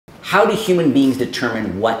how do human beings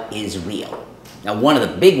determine what is real? Now, one of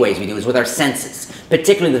the big ways we do is with our senses,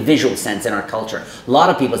 particularly the visual sense in our culture. A lot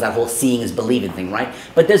of people is that whole seeing is believing thing, right?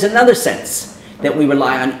 But there's another sense that we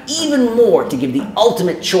rely on even more to give the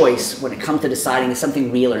ultimate choice when it comes to deciding is something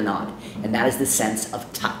real or not. And that is the sense of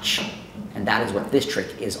touch. And that is what this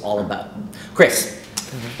trick is all about. Chris,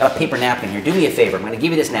 got a paper napkin here. Do me a favor. I'm going to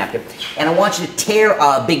give you this napkin. And I want you to tear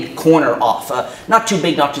a big corner off. Not too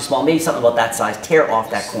big, not too small. Maybe something about that size. Tear off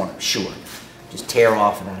that corner. Sure. Just tear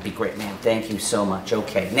off, and that'd be great, man. Thank you so much.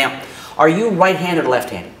 Okay. Now, are you right-handed or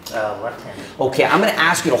left-handed? Left-handed. Okay, I'm going to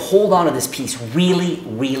ask you to hold on to this piece really,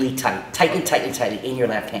 really tight. Tightly, tightly, tightly in your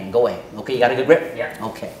left hand. Go ahead. Okay, you got a good grip? Yeah.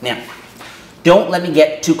 Okay. Now, don't let me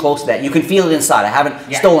get too close to that. You can feel it inside. I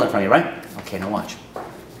haven't stolen it from you, right? Okay, now watch.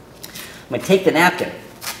 I'm going to take the napkin,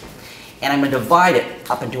 and I'm going to divide it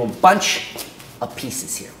up into a bunch of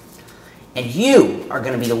pieces here. And you are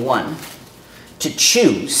going to be the one to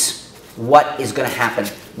choose what is going to happen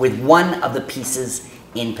with one of the pieces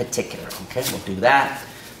in particular. Okay, we'll do that.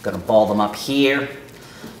 I'm going to ball them up here,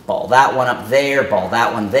 ball that one up there, ball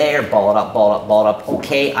that one there, ball it up, ball it up, ball it up.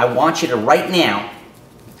 Okay, I want you to right now,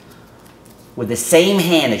 with the same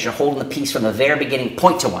hand as you're holding the piece from the very beginning,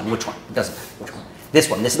 point to one. Which one? It doesn't matter. Which one? This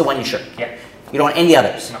one. This is the one you're sure. Yeah. You don't want any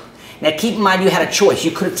others. No. Now keep in mind you had a choice.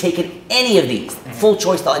 You could have taken any of these, full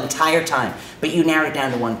choice the entire time, but you narrowed it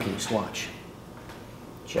down to one piece. Watch.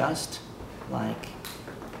 Just like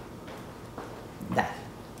that.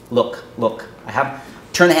 Look, look.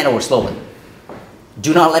 Turn the hand over slowly.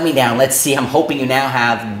 Do not let me down. Let's see. I'm hoping you now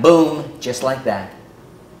have, boom, just like that,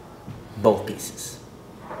 both pieces.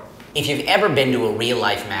 If you've ever been to a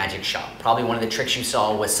real-life magic shop, probably one of the tricks you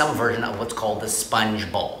saw was some version of what's called the sponge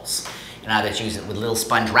balls. And either it's used with little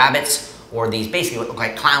sponge rabbits or these basically what look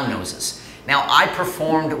like clown noses. Now, I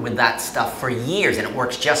performed with that stuff for years and it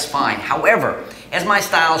works just fine. However, as my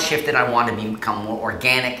style shifted, I wanted to become more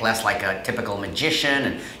organic, less like a typical magician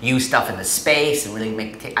and use stuff in the space and really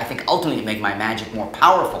make, I think ultimately make my magic more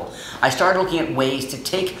powerful. I started looking at ways to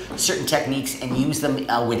take certain techniques and use them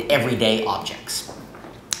with everyday objects.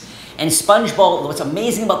 And sponge ball, what's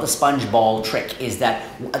amazing about the sponge ball trick is that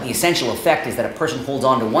the essential effect is that a person holds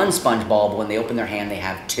on to one sponge ball, but when they open their hand, they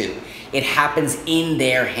have two. It happens in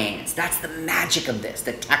their hands. That's the magic of this,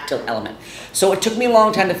 the tactile element. So it took me a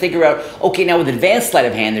long time to figure out, okay, now with advanced sleight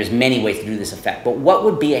of hand, there's many ways to do this effect, but what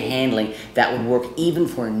would be a handling that would work even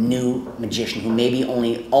for a new magician who maybe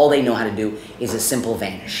all they know how to do is a simple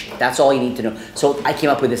vanish. That's all you need to know. So I came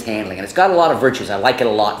up with this handling, and it's got a lot of virtues. I like it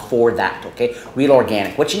a lot for that, okay? Real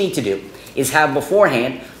organic. What you need to do is have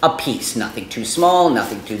beforehand a piece, nothing too small,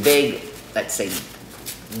 nothing too big, let's say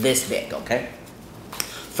this big, okay?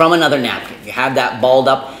 From another napkin. You have that balled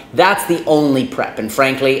up. That's the only prep. And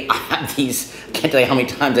frankly, I have these, I can't tell you how many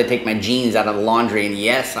times I take my jeans out of the laundry, and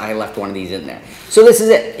yes, I left one of these in there. So this is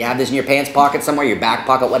it. You have this in your pants pocket somewhere, your back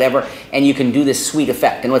pocket, whatever, and you can do this sweet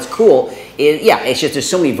effect. And what's cool is, yeah, it's just there's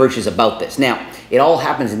so many virtues about this. Now, it all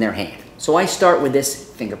happens in their hand. So I start with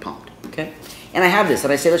this finger palmed, okay? And I have this,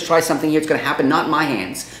 and I say, let's try something here. It's going to happen not in my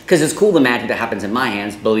hands, because it's cool the magic that happens in my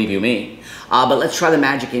hands, believe you me. But let's try the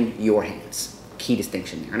magic in your hands. Key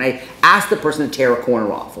distinction there. And I asked the person to tear a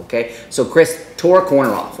corner off, okay? So Chris tore a corner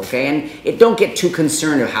off, okay? And don't get too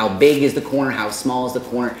concerned of how big is the corner, how small is the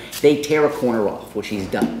corner. They tear a corner off, which he's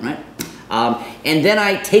done, right? And then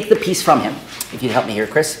I take the piece from him. If you'd help me here,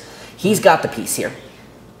 Chris. He's got the piece here.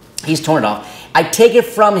 He's torn it off. I take it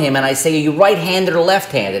from him and I say, are you right-handed or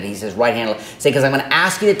left-handed? He says right-handed. I say, because I'm going to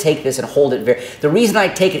ask you to take this and hold it very... The reason I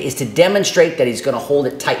take it is to demonstrate that he's going to hold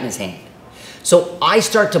it tight in his hand. So I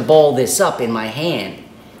start to ball this up in my hand,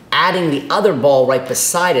 adding the other ball right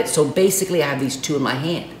beside it. So basically I have these two in my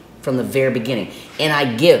hand from the very beginning, and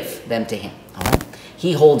I give them to him. All right?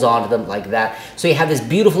 He holds on to them like that. So you have this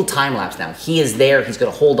beautiful time lapse now. He is there. He's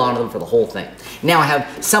going to hold on to them for the whole thing. Now I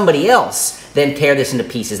have somebody else then tear this into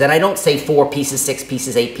pieces. And I don't say 4 pieces, 6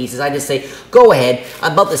 pieces, 8 pieces. I just say, go ahead,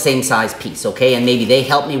 about the same size piece, okay? And maybe they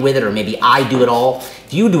help me with it, or maybe I do it all.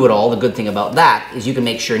 If you do it all, the good thing about that is you can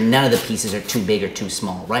make sure none of the pieces are too big or too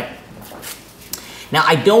small, right? Now,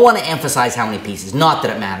 I don't want to emphasize how many pieces, not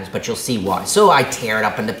that it matters, but you'll see why. So I tear it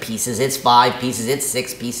up into pieces. It's 5 pieces, it's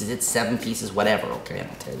 6 pieces, it's 7 pieces, whatever, okay?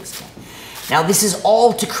 I'll tear this down. Now, this is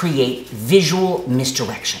all to create visual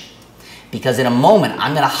misdirection, because in a moment,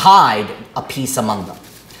 I'm going to hide a piece among them.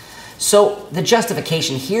 So the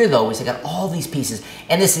justification here, though, is I got all these pieces,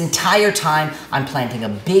 and this entire time, I'm planting a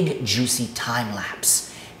big, juicy time lapse.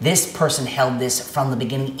 This person held this from the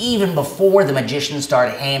beginning, even before the magician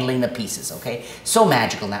started handling the pieces, okay? So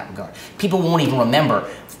magical in that regard. People won't even remember.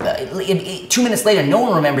 2 minutes later, no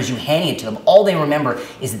one remembers you handing it to them. All they remember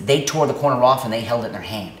is that they tore the corner off and they held it in their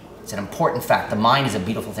hand. It's an important fact. The mind is a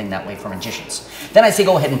beautiful thing that way for magicians. Then I say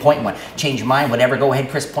go ahead and point one. Change your mind, whatever. Go ahead,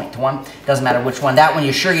 Chris, point to one. Doesn't matter which one. That one,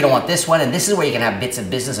 you're sure you don't want this one. And this is where you can have bits of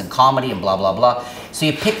business and comedy and blah, blah, blah. So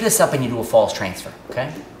you pick this up and you do a false transfer,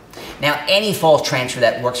 okay? Now, any false transfer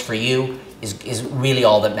that works for you is really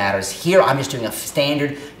all that matters. Here, I'm just doing a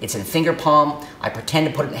standard. It's in finger palm. I pretend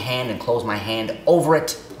to put it in the hand and close my hand over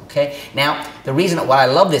it. Okay. Now, the reason why I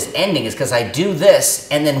love this ending is because I do this,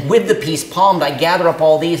 and then with the piece palmed, I gather up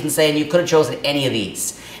all these and say, and you could have chosen any of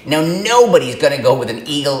these. Now, nobody's going to go with an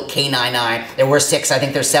eagle K99. There were 6. I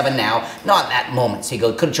think there's 7 now. Not that moment. So you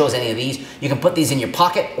go, could have chosen any of these. You can put these in your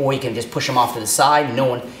pocket, or you can just push them off to the side. No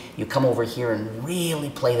one. You come over here and really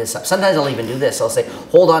play this up. Sometimes I'll even do this. I'll say,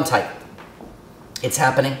 hold on tight. It's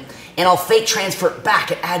happening. And I'll fake transfer it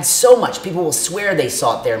back. It adds so much. People will swear they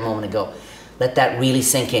saw it there a moment ago. Let that really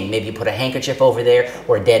sink in. Maybe you put a handkerchief over there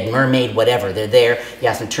or a dead mermaid, whatever. They're there. You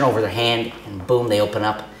ask them to turn over their hand, and boom, they open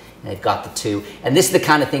up. And they've got the 2. And this is the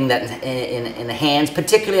kind of thing that in the hands,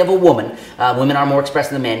 particularly of a woman, women are more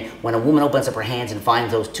expressive than men. When a woman opens up her hands and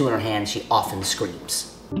finds those 2 in her hands, she often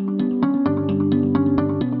screams.